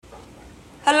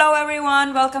Hello,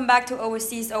 everyone. Welcome back to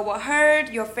Overseas Overheard,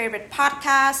 your favorite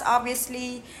podcast,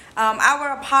 obviously. Our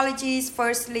apologies,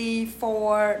 firstly,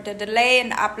 for the delay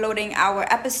in uploading our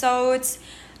episodes.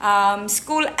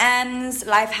 School ends,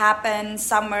 life happens,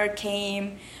 summer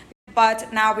came,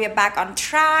 but now we are back on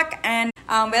track. And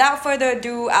without further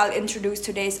ado, I'll introduce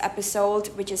today's episode,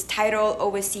 which is titled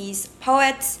Overseas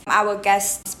Poets. Our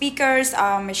guest speakers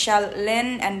are Michelle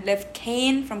Lin and Liv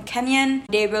Kane from Kenyan.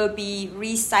 They will be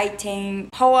reciting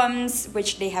poems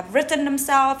which they have written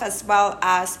themselves, as well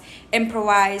as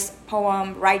improvised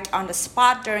poem right on the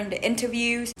spot during the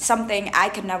interviews, something I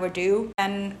could never do.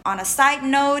 And on a side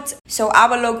note, so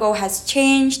our logo has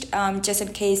changed, just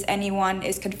in case anyone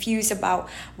is confused about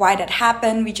why that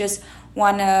happened. We just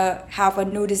want to have a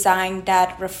new design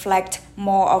that reflect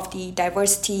more of the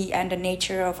diversity and the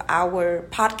nature of our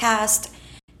podcast.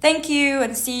 Thank you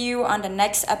and see you on the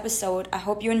next episode. I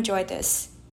hope you enjoyed this.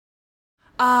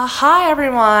 Hi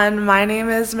everyone, my name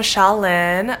is Michelle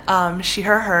Lin, she,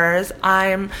 her, hers.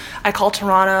 I call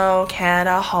Toronto,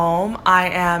 Canada home. I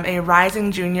am a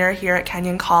rising junior here at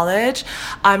Kenyon College.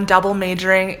 I'm double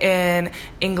majoring in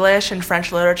English and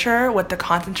French literature with the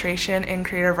concentration in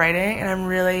creative writing, and I'm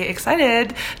really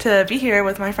excited to be here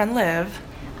with my friend Liv.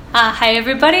 Hi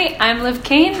everybody, I'm Liv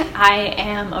Kane. I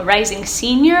am a rising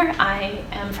senior. I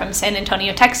am from San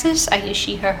Antonio, Texas. I use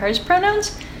she, her, hers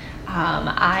pronouns.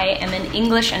 I am an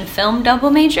English and film double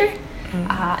major, and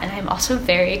I'm also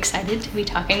very excited to be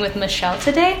talking with Michelle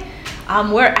today.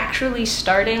 We're actually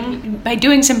starting by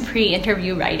doing some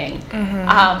pre-interview writing. So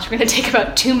we're going to take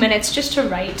about 2 minutes just to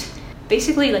write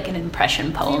basically like an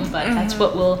impression poem, but that's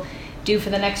what we'll do for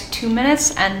the next 2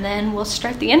 minutes, and then we'll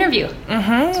start the interview.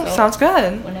 So, sounds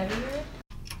good. Whenever you're ready.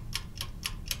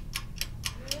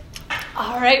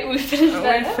 All right, we finished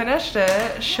that. We finished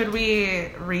it. Should we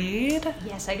read?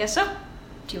 Yes, I guess so.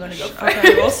 Do you want to go first?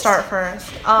 Okay, we'll start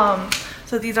first.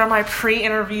 So these are my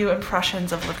pre-interview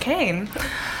impressions of Liv Kane.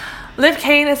 Liv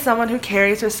Kane is someone who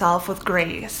carries herself with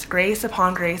grace, grace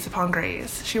upon grace upon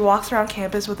grace. She walks around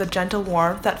campus with a gentle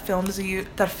warmth that fills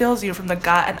you from the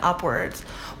gut and upwards.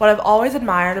 What I've always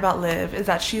admired about Liv is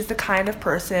that she's the kind of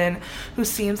person who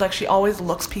seems like she always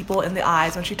looks people in the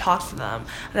eyes when she talks to them.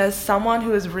 And as someone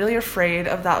who is really afraid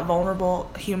of that vulnerable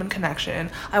human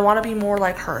connection, I want to be more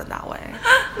like her in that way.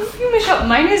 Thank you, Michelle.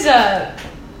 Mine is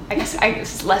I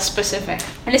guess less specific.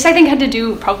 And this, I think, had to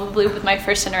do probably with my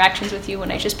first interactions with you when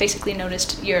I just basically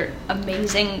noticed your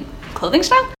amazing clothing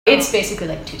style. It's basically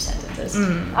like 2 sentences.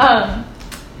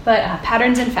 But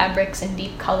patterns and fabrics and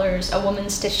deep colors, a woman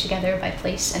stitched together by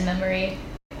place and memory.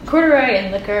 Corduroy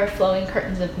and liquor, flowing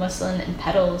curtains of muslin and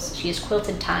petals. She has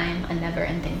quilted time, a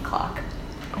never-ending clock.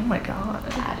 Oh my god.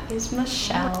 That is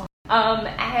Michelle.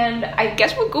 And I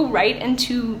guess we'll go right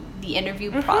into the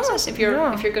interview process if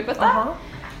you're good with that.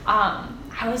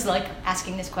 I was like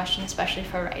asking this question especially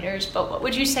for writers, but what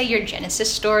would you say your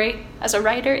genesis story as a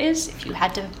writer is, if you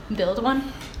had to build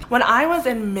one? When I was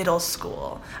in middle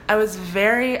school, I was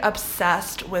very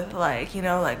obsessed with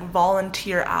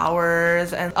volunteer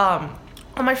hours, and on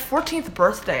my 14th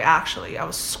birthday, actually, I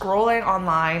was scrolling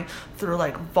online through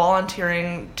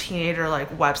volunteering teenager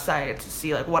websites to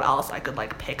see what else I could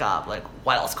pick up,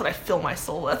 what else could I fill my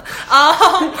soul with.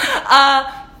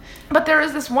 But there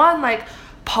was this one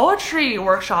poetry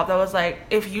workshop that was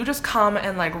if you just come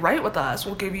and write with us,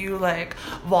 we'll give you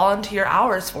volunteer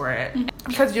hours for it,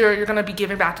 because you're gonna be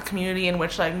giving back to the community, in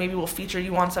which maybe we'll feature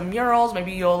you on some murals,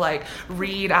 maybe you'll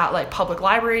read at public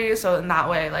libraries, so in that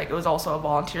way it was also a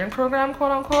volunteering program,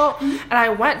 quote unquote. And I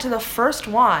went to the first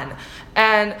one,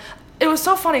 and it was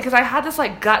so funny because I had this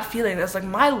gut feeling that's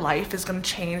my life is gonna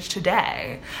change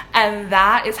today, and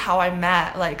that is how I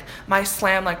met my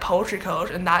slam poetry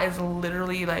coach, and that is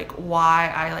literally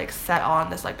why I set on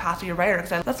this path to be a writer,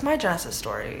 because that's my genesis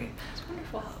story. That's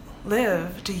wonderful.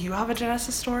 Liv, do you have a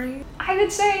genesis story? I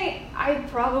would say I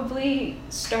probably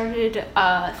started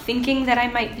thinking that I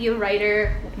might be a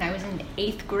writer when I was in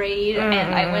 8th grade,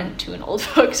 and I went to an old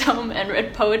folks home and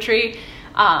read poetry.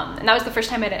 And that was the first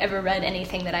time I'd ever read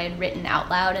anything that I had written out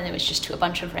loud, and it was just to a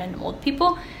bunch of random old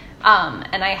people.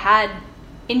 And I had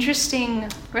interesting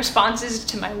responses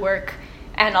to my work,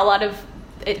 and a lot of,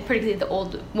 particularly the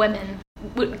old women,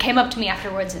 came up to me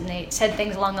afterwards, and they said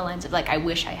things along the lines of I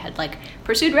wish I had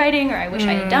pursued writing, or I wish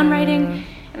I had done writing.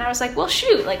 And I was like, well,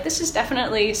 shoot, this is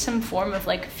definitely some form of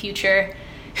future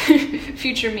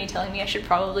me telling me I should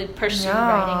probably pursue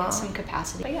writing in some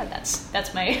capacity. But yeah,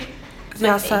 that's my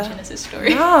Genesis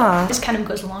story. Yeah. This kind of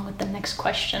goes along with the next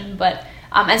question, but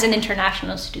as an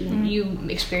international student, you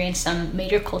experienced some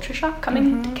major culture shock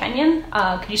coming to Kenyon.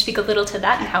 Could you speak a little to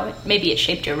that and how maybe it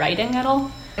shaped your writing at all?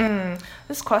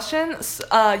 This question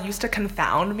used to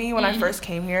confound me when I first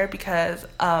came here because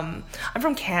I'm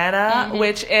from Canada,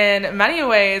 which in many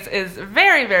ways is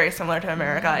very, very similar to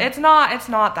America. It's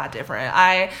not that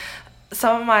different.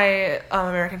 Some of my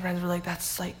American friends were like,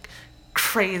 that's like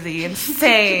crazy,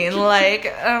 insane. Like,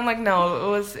 and I'm like,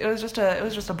 no, it was just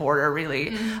a border,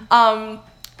 really.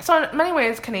 So in many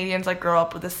ways, Canadians like grow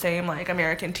up with the same like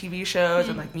American TV shows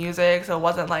and like music. So it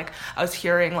wasn't like I was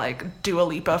hearing like Dua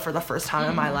Lipa for the first time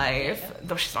in my life,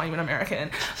 though she's not even American.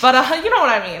 But you know what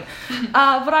I mean.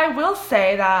 But I will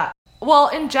say that, well,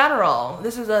 in general,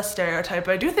 this is a stereotype,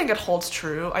 but I do think it holds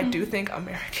true. I do think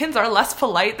Americans are less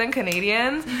polite than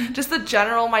Canadians. Just my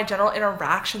general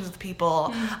interactions with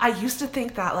people. I used to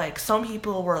think that like some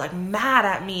people were like mad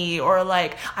at me or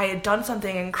like I had done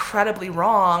something incredibly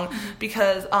wrong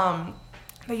because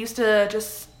they used to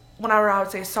just, whenever I would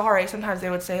say sorry, sometimes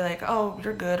they would say like, oh,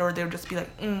 you're good, or they would just be like,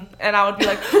 and I would be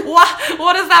like,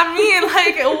 what does that mean?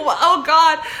 Like, oh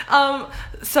God.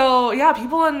 So yeah,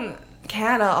 people in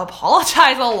Canada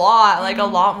apologize a lot, like a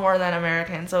lot more than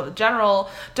Americans. So general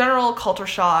culture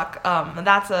shock.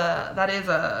 That is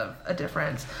a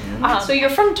difference. So you're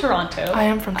from Toronto. I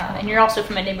am from Toronto, and you're also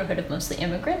from a neighborhood of mostly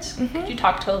immigrants. Could you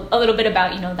talk to a little bit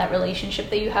about that relationship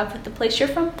that you have with the place you're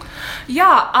from?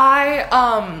 Yeah,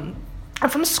 I'm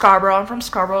from Scarborough. I'm from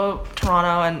Scarborough,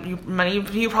 Toronto, and many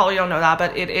of you probably don't know that,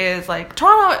 but it is like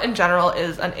Toronto in general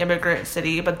is an immigrant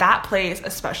city, but that place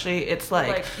especially, it's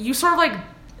like you sort of like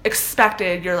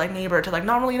expected your like neighbor to like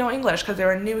not really know English because they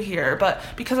were new here, but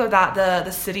because of that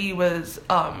the city was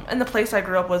and the place I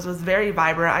grew up was very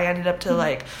vibrant. I ended up to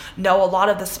like know a lot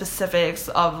of the specifics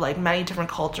of like many different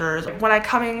cultures. When I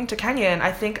coming to Kenyan,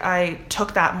 I think I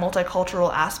took that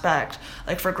multicultural aspect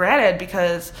like for granted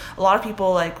because a lot of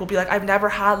people like will be like, I've never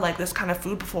had like this kind of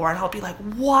food before, and I'll be like,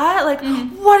 what? Like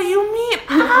what do you mean?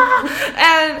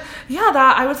 And yeah,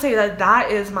 that I would say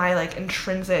that is my like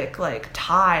intrinsic like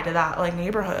tie to that like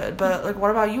neighborhood. But like,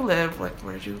 what about you? Like,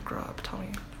 where did you grow up? Tell me.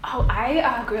 Oh,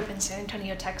 I grew up in San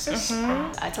Antonio, Texas.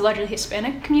 It's a largely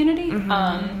Hispanic community,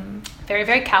 very,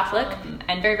 very Catholic,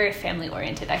 and very, very family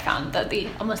oriented. I found that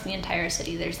almost the entire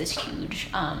city, there's this huge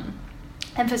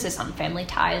emphasis on family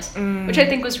ties, which I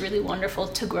think was really wonderful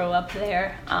to grow up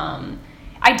there.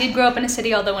 I did grow up in a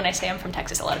city, although when I say I'm from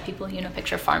Texas, a lot of people,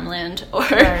 picture farmland or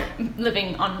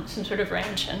living on some sort of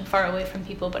ranch and far away from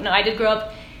people. But no, I did grow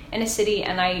up in a city,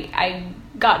 and I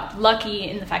got lucky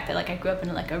in the fact that like I grew up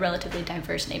in like a relatively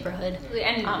diverse neighborhood.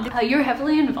 And you're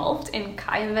heavily involved in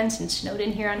Chi events in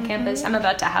Snowden here on campus. I'm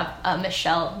about to have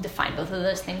Michelle define both of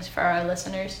those things for our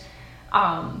listeners.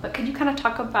 But could you kind of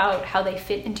talk about how they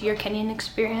fit into your Kenyan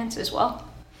experience as well?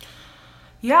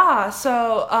 Yeah,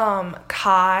 so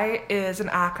Chi is an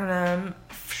acronym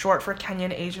short for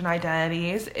Kenyan Asian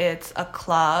Identities. It's a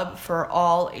club for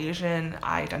all Asian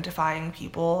identifying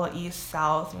people, East,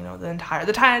 South, the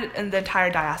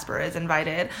entire diaspora is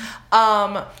invited.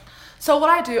 So what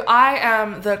I do, I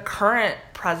am the current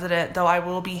president, though I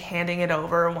will be handing it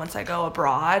over once I go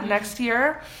abroad next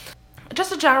year.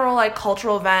 Just a general like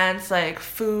cultural events, like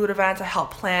food events. I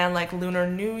help plan like Lunar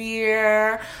New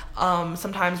Year.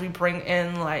 Sometimes we bring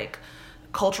in like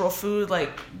cultural food like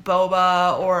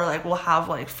boba, or like we'll have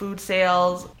like food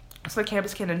sales so the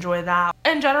campus can enjoy that.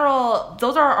 In general,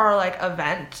 those are our like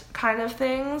event kind of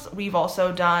things. We've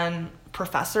also done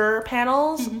professor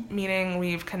panels, meaning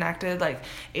we've connected like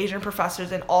Asian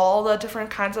professors in all the different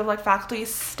kinds of like faculty,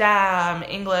 STEM,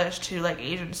 English, to like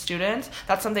Asian students.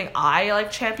 That's something I like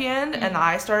championed and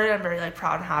I started. I'm very like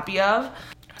proud and happy of.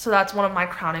 So that's one of my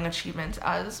crowning achievements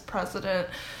as president.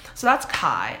 So that's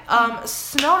Chi.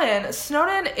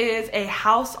 Snowden is a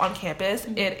house on campus.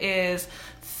 It is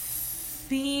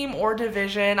theme or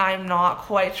division, I'm not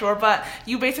quite sure, but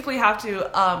you basically have to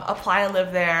apply to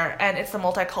live there, and it's a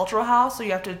multicultural house, so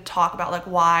you have to talk about like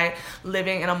why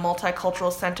living in a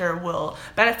multicultural center will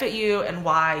benefit you and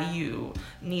why you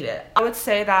need it. I would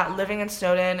say that living in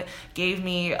Snowden gave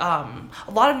me a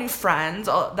lot of new friends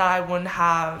that I wouldn't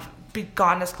have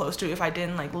gotten as close to if I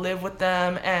didn't like live with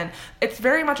them, and it's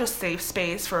very much a safe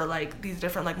space for like these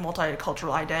different like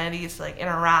multicultural identities to like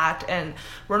interact, and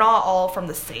we're not all from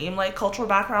the same like cultural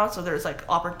background, so there's like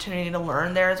opportunity to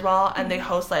learn there as well. And they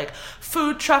host like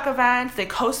food truck events, they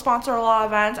co-sponsor a lot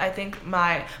of events. I think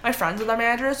my friends are the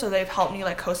managers, so they've helped me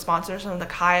like co-sponsor some of the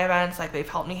Chi events, like they've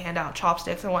helped me hand out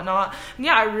chopsticks and whatnot. And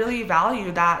yeah, I really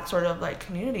value that sort of like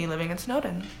community living in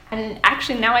Snowden. And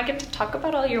actually now I get to talk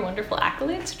about all your wonderful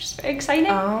accolades, which is very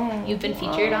exciting. You've been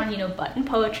featured on, Button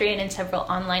Poetry and in several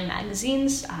online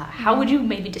magazines. How would you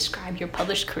maybe describe your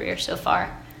published career so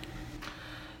far?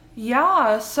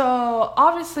 Yeah, so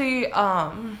obviously,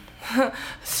 to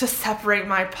separate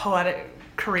my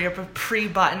poetic career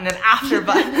pre-button and after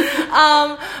button.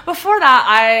 Before that,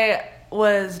 I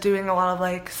was doing a lot of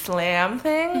like slam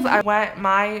things. I went,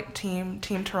 my team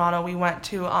Toronto, we went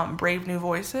to Brave New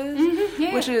Voices,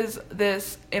 which is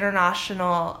this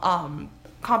international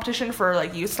competition for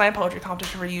like youth, slam poetry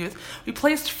competition for youth. We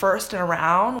placed first in a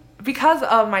round. Because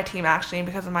of my team, actually, and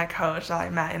because of my coach that I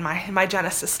met in my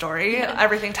Genesis story,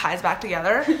 everything ties back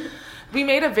together. We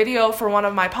made a video for one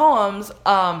of my poems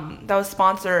that was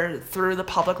sponsored through the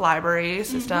public library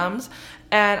systems,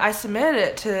 and I submitted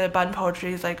it to Button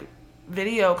Poetry's like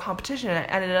video competition, and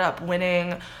ended up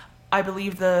winning, I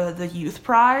believe, the youth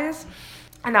prize.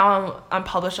 And now I'm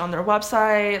published on their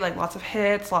website, like lots of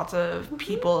hits, lots of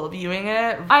people viewing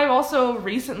it. I've also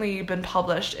recently been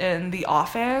published in The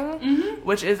Offing,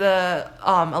 which is a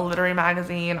literary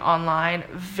magazine online.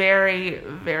 Very,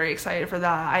 very excited for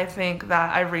that. I think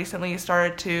that I've recently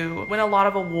started to win a lot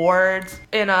of awards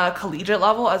in a collegiate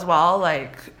level as well.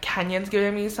 Like Kenyon's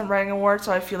giving me some writing awards,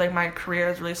 so I feel like my career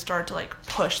has really started to like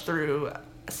push through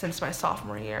since my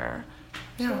sophomore year.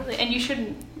 Absolutely. And you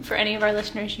should, for any of our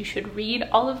listeners, you should read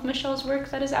all of Michelle's work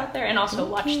that is out there, and also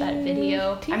watch that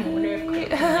video. I'm wondering if Chloe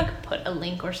can like put a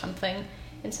link or something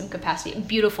in some capacity.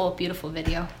 Beautiful, beautiful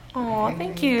video. Oh,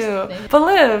 thank you. But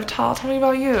Liv, tell me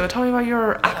about you. Tell me about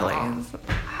your accolades.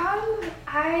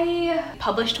 I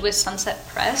published with Sunset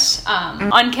Press,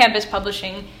 on-campus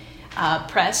publishing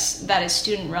press that is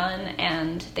student run,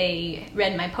 and they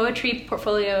read my poetry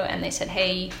portfolio and they said,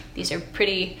 hey, these are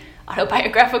pretty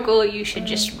autobiographical, you should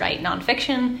just write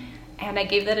nonfiction. And I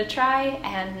gave that a try,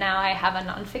 and now I have a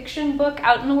nonfiction book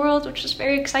out in the world, which is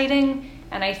very exciting,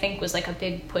 and I think was like a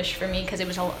big push for me, because it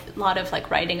was a lot of like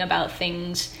writing about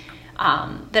things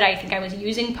that I think I was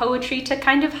using poetry to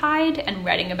kind of hide, and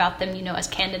writing about them, you know, as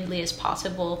candidly as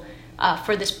possible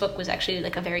for this book was actually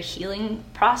like a very healing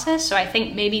process. So I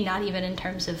think maybe not even in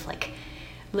terms of like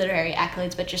literary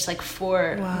accolades, but just like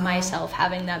for myself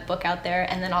having that book out there.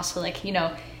 And then also like, you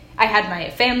know, I had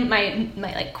my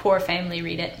like core family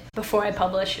read it before I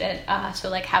published it, so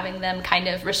like having them kind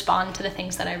of respond to the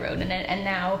things that I wrote in it, and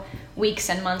now weeks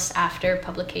and months after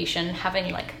publication,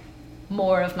 having like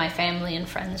more of my family and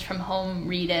friends from home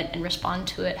read it and respond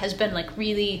to it has been like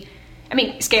really, I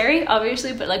mean, scary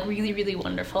obviously, but like really, really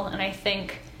wonderful. And I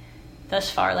think thus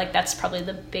far, like that's probably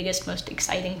the biggest, most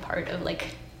exciting part of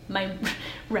like my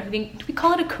writing. Do we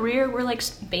call it a career? We're like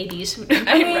babies.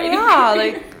 I mean, yeah,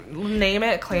 like name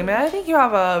it, claim it. I think you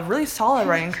have a really solid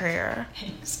writing career.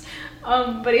 Thanks.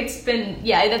 But it's been,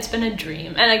 yeah, that's been a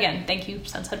dream. And again, thank you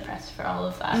Sunset Press for all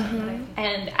of that.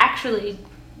 And actually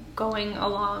going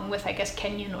along with, I guess,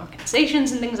 Kenyon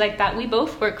organizations and things like that, we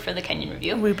both work for the Kenyon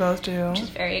Review. We both do. Which is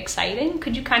very exciting.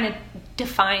 Could you kind of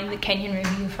define the Kenyon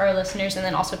Review for our listeners, and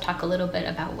then also talk a little bit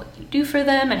about what you do for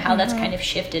them and how that's kind of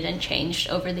shifted and changed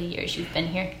over the years you've been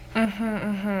here?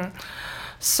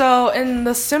 So in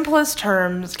the simplest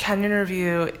terms, Kenyon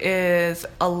Review is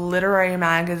a literary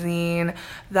magazine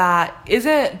that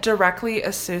isn't directly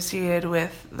associated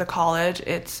with the college.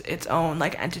 It's its own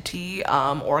like entity,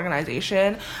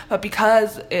 organization, but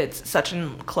because it's such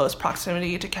in close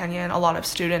proximity to Kenyon, a lot of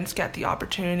students get the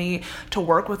opportunity to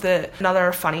work with it.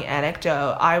 Another funny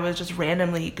anecdote, I was just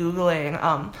randomly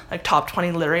Googling like top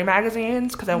 20 literary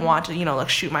magazines because I wanted to, you know, like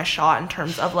shoot my shot in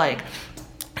terms of like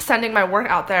sending my work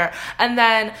out there, and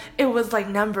then it was like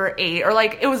number 8, or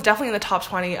like it was definitely in the top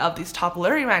 20 of these top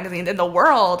literary magazines in the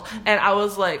world, and I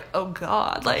was like, oh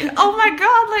god, like oh my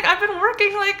god, like I've been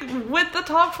working like with the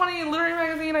top 20 literary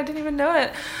magazine, I didn't even know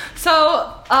it.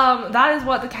 So that is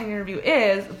what the Kenyon Review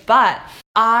is. But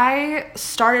I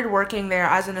started working there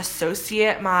as an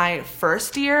associate my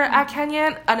first year at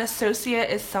Kenyon. An associate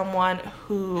is someone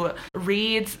who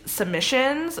reads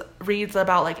submissions, reads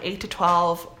about like 8 to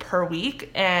 12 per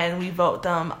week, and we vote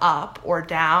them up or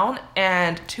down.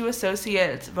 And one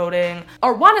associate voting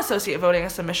a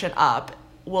submission up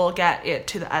will get it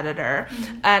to the editor.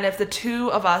 And if the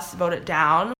two of us vote it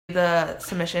down, the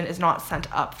submission is not sent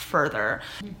up further.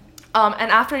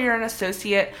 And after you're an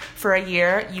associate for a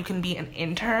year, you can be an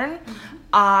intern.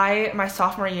 My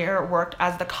sophomore year, worked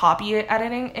as the copy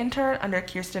editing intern under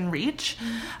Kirsten Reach,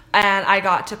 and I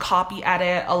got to copy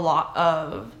edit a lot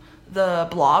of the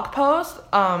blog posts,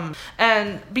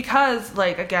 and because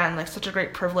like again like such a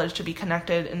great privilege to be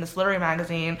connected in this literary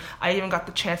magazine, I even got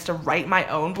the chance to write my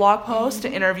own blog post,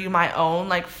 to interview my own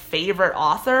like favorite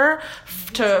author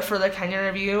for the Kenyon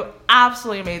Review.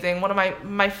 Absolutely amazing. One of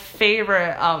my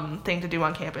favorite thing to do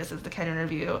on campus is the Kenyon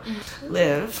Review.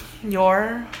 Liv,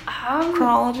 your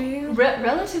chronology?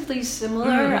 Relatively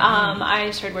similar.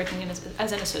 I started working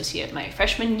as an associate my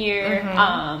freshman year.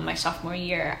 My sophomore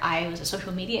year, I was a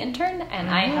social media intern intern, and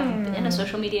I have been a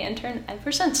social media intern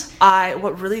ever since.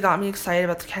 What really got me excited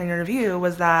about the Kenyon Review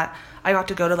was that I got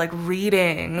to go to like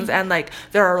readings and like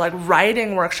there are like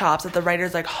writing workshops that the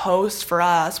writers like host for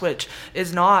us, which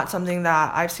is not something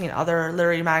that I've seen other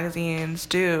literary magazines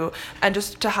do. And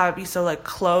just to have it be so like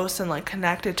close and like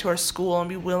connected to our school and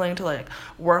be willing to like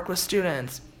work with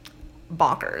students,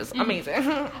 bonkers, amazing.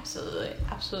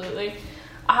 Absolutely.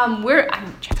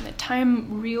 I'm checking the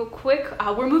time real quick.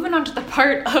 We're moving on to the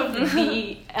part of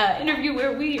the interview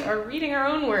where we are reading our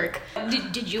own work.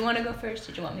 Did you want to go first?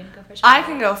 Did you want me to go first? I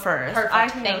can go first.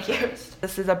 Perfect. Thank you.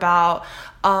 This is about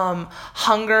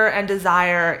hunger and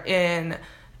desire in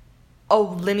a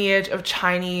lineage of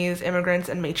Chinese immigrants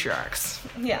and matriarchs.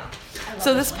 Yeah.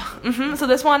 So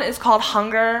this one is called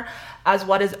Hunger as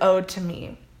What is Owed to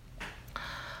Me.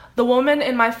 The woman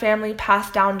in my family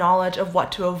passed down knowledge of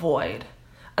what to avoid.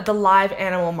 At the live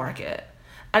animal market,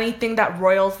 anything that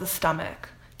roils the stomach,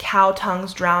 cow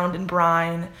tongues drowned in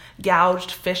brine,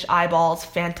 gouged fish eyeballs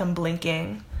phantom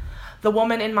blinking. The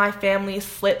woman in my family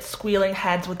slit squealing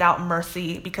heads without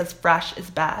mercy because fresh is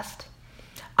best.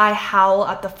 I howl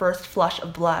at the first flush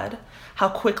of blood, how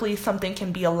quickly something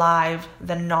can be alive,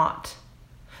 then not.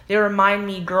 They remind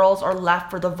me girls are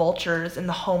left for the vultures in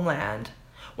the homeland,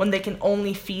 when they can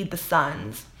only feed the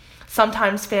sons.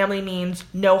 Sometimes family means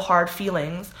no hard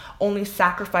feelings, only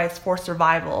sacrifice for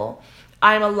survival.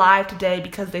 I am alive today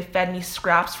because they fed me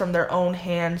scraps from their own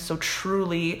hands, so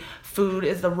truly, food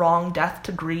is the wrong death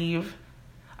to grieve.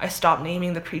 I stop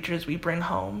naming the creatures we bring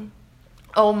home.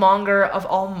 O monger of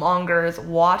all mongers,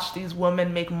 watch these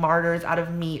women make martyrs out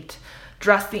of meat,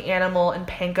 dress the animal in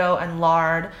panko and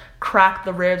lard, crack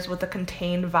the ribs with a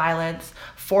contained violence,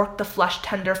 fork the flesh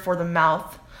tender for the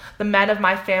mouth. The men of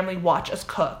my family watch us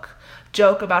cook.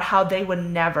 Joke about how they would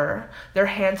never. Their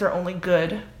hands are only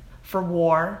good for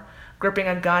war. Gripping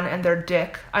a gun and their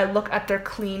dick, I look at their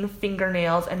clean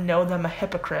fingernails and know them a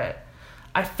hypocrite.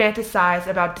 I fantasize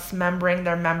about dismembering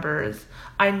their members.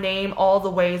 I name all the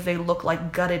ways they look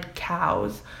like gutted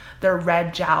cows, their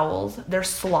red jowls, their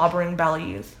slobbering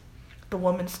bellies. The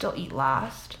women still eat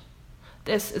last.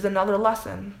 This is another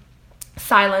lesson.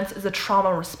 Silence is a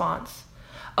trauma response.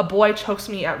 A boy chokes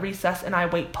me at recess and I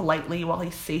wait politely while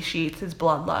he satiates his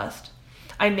bloodlust.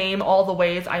 I name all the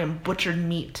ways I am butchered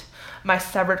meat, my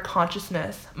severed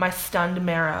consciousness, my stunned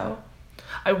marrow.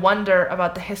 I wonder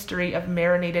about the history of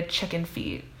marinated chicken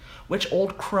feet, which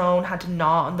old crone had to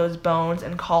gnaw on those bones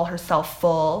and call herself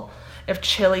full, if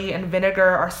chili and vinegar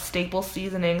are staple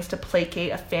seasonings to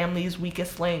placate a family's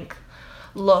weakest link.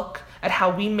 Look at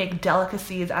how we make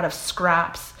delicacies out of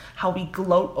scraps, how we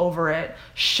gloat over it,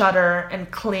 shudder and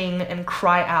cling and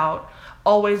cry out,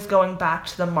 always going back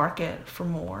to the market for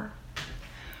more.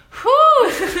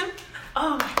 Whew!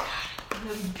 Oh my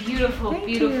god. Beautiful,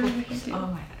 beautiful piece. Oh my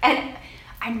god. And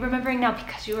I'm remembering now,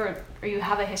 because you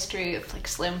have a history of like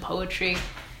slam poetry,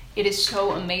 it is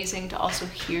so amazing to also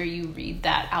hear you read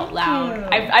that out loud.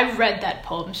 I've read that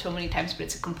poem so many times, but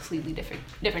it's a completely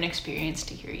different experience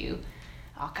to hear you.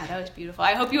 Oh god, that was beautiful.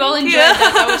 I hope you all enjoyed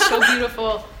that. That was so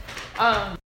beautiful.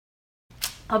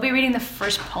 I'll be reading the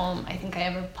first poem I think I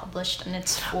ever published, and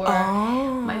it's for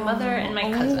my mother and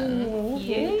my cousin.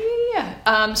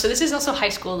 Yeah. So this is also high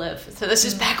school Liv. So this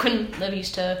is back when Liv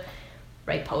used to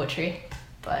write poetry.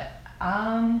 But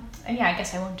yeah, I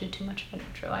guess I won't do too much of an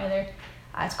intro either.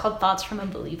 It's called Thoughts from a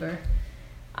Believer.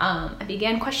 I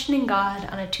began questioning God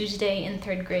on a Tuesday in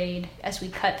 3rd grade as we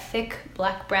cut thick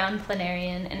black-brown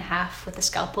planarian in half with a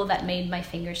scalpel that made my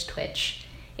fingers twitch.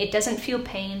 It doesn't feel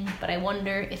pain, but I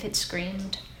wonder if it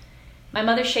screamed. My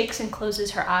mother shakes and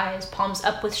closes her eyes, palms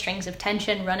up with strings of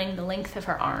tension running the length of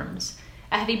her arms.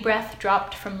 A heavy breath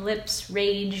dropped from lips,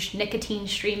 rage, nicotine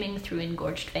streaming through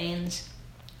engorged veins.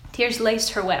 Tears lace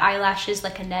her wet eyelashes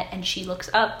like a net, and she looks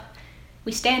up.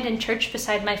 We stand in church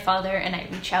beside my father, and I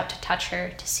reach out to touch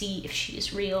her to see if she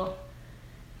is real.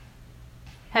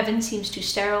 Heaven seems too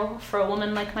sterile for a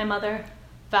woman like my mother.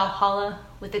 Valhalla,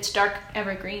 with its dark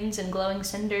evergreens and glowing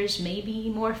cinders, may be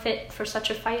more fit for such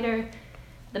a fighter.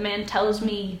 The man tells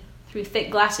me, through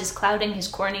thick glasses clouding his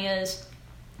corneas,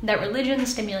 that religion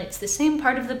stimulates the same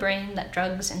part of the brain that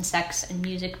drugs and sex and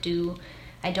music do.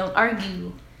 I don't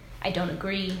argue. I don't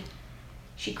agree.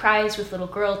 She cries with little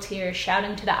girl tears,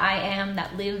 shouting to the I am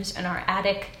that lives in our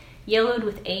attic. Yellowed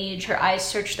with age, her eyes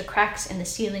search the cracks in the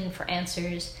ceiling for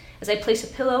answers. As I place a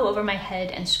pillow over my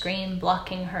head and scream,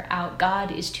 blocking her out,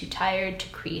 God is too tired to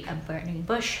create a burning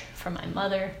bush for my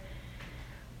mother.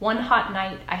 One hot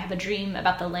night, I have a dream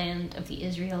about the land of the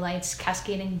Israelites,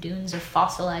 cascading dunes of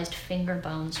fossilized finger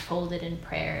bones folded in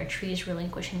prayer, trees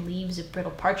relinquishing leaves of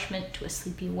brittle parchment to a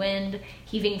sleepy wind,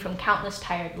 heaving from countless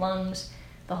tired lungs.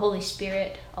 the Holy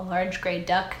Spirit, a large gray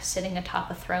duck sitting atop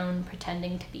a throne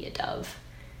pretending to be a dove.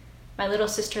 My little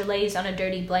sister lays on a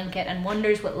dirty blanket and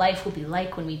wonders what life will be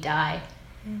like when we die.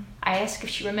 I ask if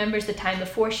she remembers the time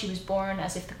before she was born,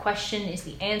 as if the question is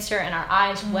the answer, and our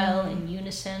eyes well in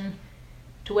unison.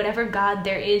 To whatever God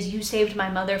there is, you saved my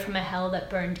mother from a hell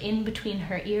that burned in between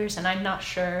her ears, and I'm not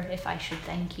sure if I should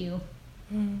thank you.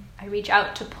 I reach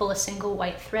out to pull a single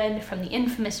white thread from the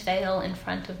infamous veil in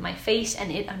front of my face,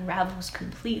 and it unravels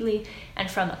completely, and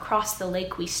from across the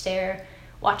lake we stare,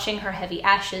 watching her heavy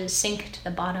ashes sink to the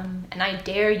bottom, and I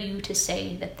dare you to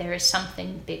say that there is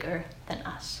something bigger than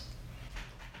us.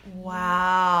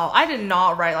 Wow. I did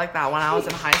not write like that when I was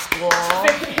in high school.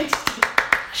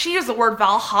 She used the word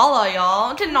Valhalla,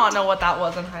 y'all. Did not know what that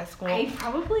was in high school. I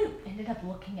probably ended up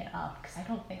looking it up because I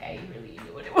don't think I really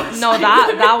knew what it was. No,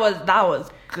 that was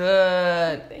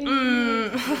good.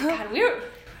 God, we were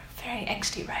very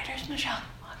angsty writers, Michelle.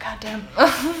 Oh, goddamn.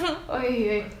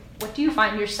 What do you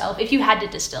find yourself, if you had to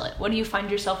distill it, what do you find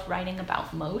yourself writing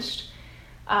about most?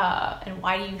 And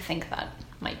why do you think that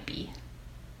might be?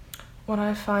 What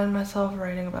I find myself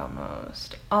writing about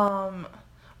most,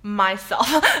 myself.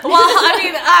 Well, I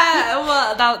mean,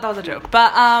 that was a joke,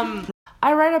 but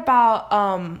I write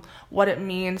about what it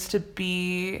means to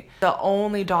be the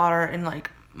only daughter in like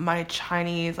my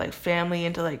Chinese like family,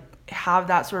 and to like have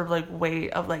that sort of like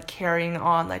weight of like carrying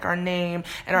on like our name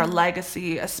and our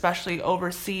legacy, especially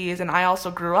overseas. And I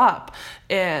also grew up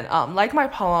in like my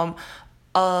poem,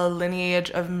 a lineage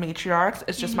of matriarchs.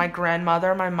 It's just my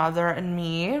grandmother, my mother, and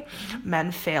me.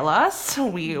 Men fail us.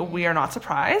 We are not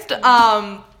surprised.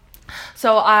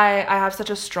 So I have such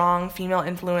a strong female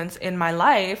influence in my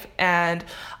life, and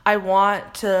I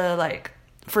want to like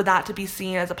for that to be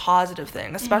seen as a positive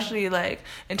thing, especially like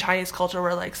in Chinese culture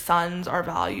where like sons are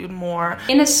valued more.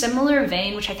 In a similar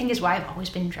vein, which I think is why I've always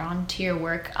been drawn to your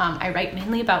work, I write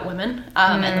mainly about women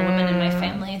and the women in my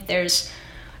family. There's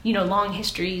long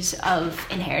histories of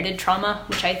inherited trauma,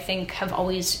 which I think have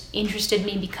always interested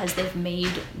me because they've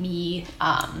made me,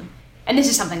 and this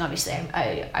is something obviously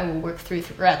I will work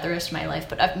throughout the rest of my life,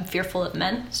 but I'm fearful of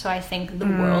men. So I think the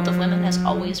world of women has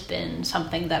always been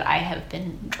something that I have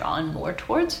been drawn more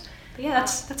towards. But yeah,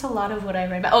 that's a lot of what I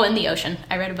read about. Oh, and the ocean.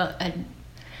 I read about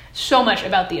so much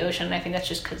about the ocean, and I think that's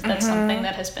just because that's something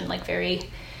that has been like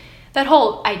that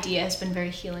whole idea has been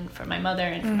very healing for my mother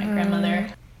and for my grandmother.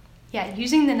 Yeah,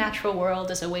 using the natural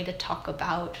world as a way to talk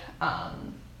about,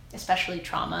 especially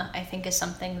trauma, I think is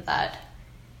something that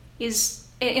is,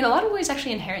 in a lot of ways,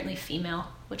 actually inherently female,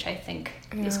 which I think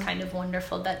is kind of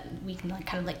wonderful that we can like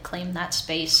kind of like claim that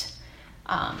space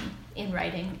in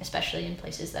writing, especially in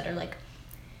places that are like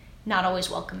not always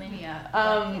welcoming.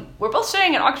 We're both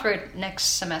studying at Oxford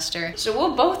next semester, so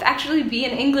we'll both actually be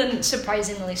in England,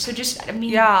 surprisingly. So just, I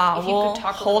mean, if you we'll could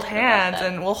talk hold hands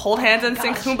and we'll hold hands and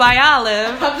sing gosh. Kumbaya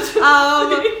Live.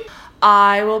 Absolutely.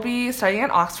 I will be studying at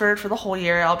Oxford for the whole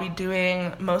year. I'll be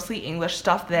doing mostly English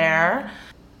stuff there.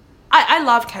 I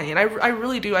love Kenyan. I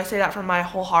really do. I say that from my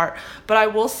whole heart. But I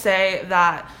will say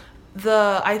that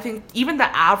I think even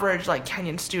the average like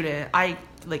Kenyan student, I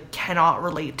like cannot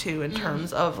relate to in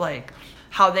terms of like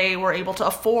how they were able to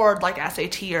afford like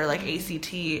SAT or like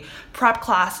ACT prep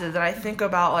classes. And I think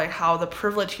about like how the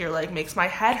privilege here like makes my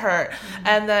head hurt.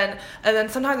 And then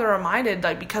sometimes I'm reminded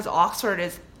like because Oxford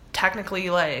is technically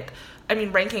like, I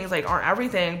mean rankings like aren't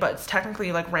everything, but it's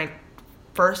technically like ranked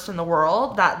first in the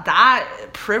world, that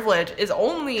privilege is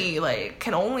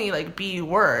can only be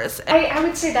worse. I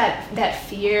would say that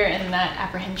fear and that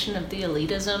apprehension of the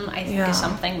elitism, I think is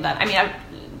something that, I mean,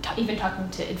 even talking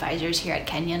to advisors here at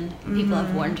Kenyon, people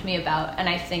have warned me about, and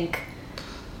I think,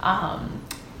 I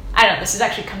don't know, this is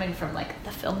actually coming from like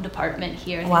the film department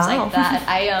here and things like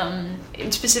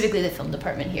that. Specifically the film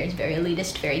department here is very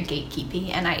elitist, very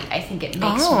gatekeepy, and I think it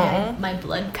makes my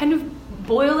blood kind of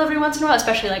boil every once in a while,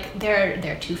 especially like there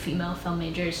are two female film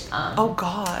majors. Oh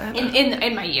God!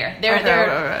 In my year,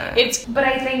 it's. But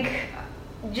I think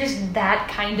just that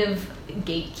kind of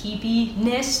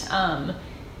gatekeepiness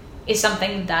is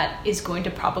something that is going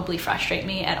to probably frustrate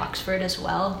me at Oxford as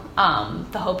well.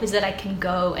 The hope is that I can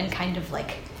go and kind of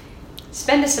like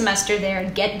spend a semester there,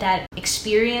 get that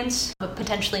experience, but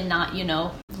potentially not,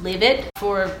 live it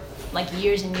for like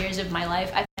years and years of my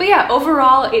life. But yeah,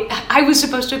 overall, I was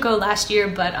supposed to go last year,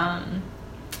 but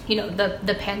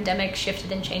the pandemic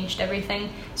shifted and changed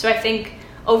everything. So I think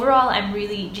overall, I'm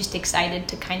really just excited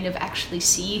to kind of actually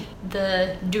see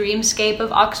the dreamscape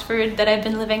of Oxford that I've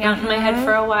been living out in my head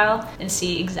for a while and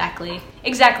see exactly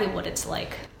what it's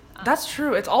like. That's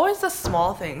true. It's always the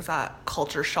small things that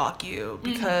culture shock you,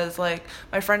 because like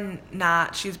my friend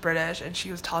Nat, she's British, and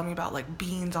she was telling me about like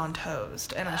beans on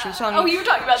toast, and she was telling me, you were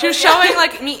talking about she was showing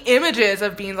like me images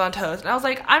of beans on toast, and I was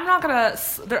like, I'm not gonna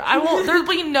there'll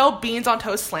be no beans on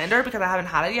toast slander because I haven't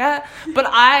had it yet,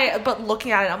 but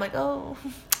looking at it, I'm like, oh,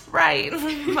 right.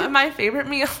 my favorite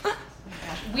meal.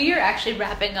 We are actually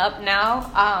wrapping up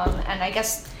now, and I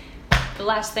guess the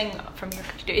last thing from your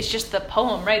to do is just the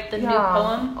poem, right? The new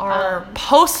poem. Our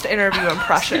post-interview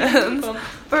impressions.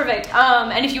 Perfect.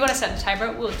 And if you want to set a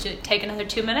timer, we'll take another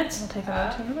 2 minutes. We'll take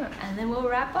another 2 minutes. And then we'll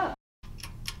wrap up.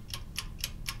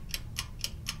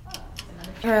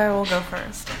 Okay, we'll go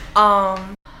first.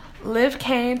 Liv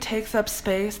Kane takes up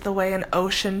space the way an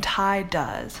ocean tide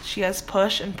does. She has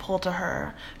push and pull to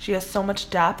her. She has so much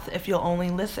depth if you'll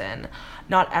only listen.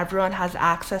 Not everyone has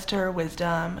access to her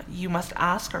wisdom. You must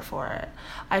ask her for it.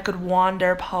 I could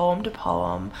wander poem to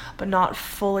poem, but not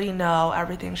fully know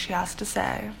everything she has to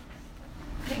say.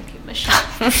 Thank you, Michelle.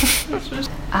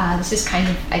 This is kind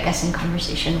of, I guess, in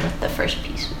conversation with the first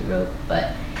piece we wrote,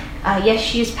 but yes,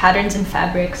 she used patterns and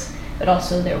fabrics, but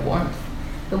also their warmth.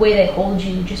 The way they hold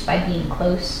you just by being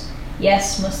close.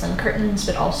 Yes, muslin curtains,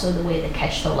 but also the way they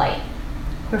catch the light.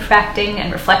 Refracting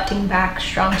and reflecting back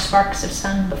strong sparks of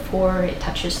sun before it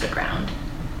touches the ground.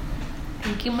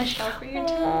 Thank you, Michelle, for your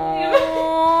time.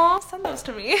 Aww, send those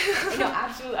to me. No,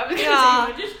 absolutely. I was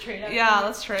going to say, just trade. Yeah,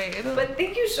 let's trade. But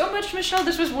thank you so much, Michelle.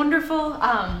 This was wonderful.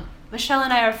 Michelle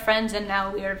and I are friends, and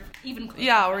now we are even closer.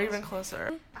 Yeah, we're even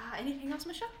closer. Anything else,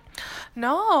 Michelle?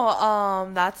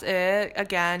 No, that's it.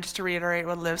 Again, just to reiterate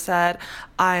what Liv said,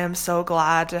 I am so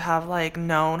glad to have like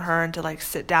known her and to like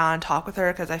sit down and talk with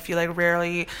her, because I feel like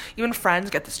rarely even friends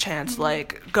get this chance to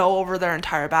like go over their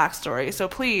entire backstory. So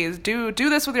please do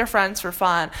this with your friends for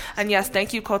fun. And yes,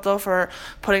 thank you, Koto, for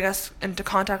putting us into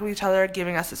contact with each other,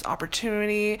 giving us this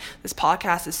opportunity. This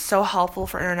podcast is so helpful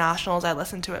for internationals. I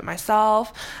listen to it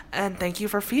myself, and thank you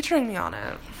for featuring me on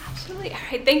it. Absolutely. All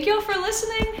right, thank you all for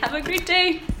listening. Have a great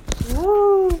day.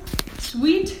 Woo!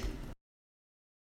 Sweet.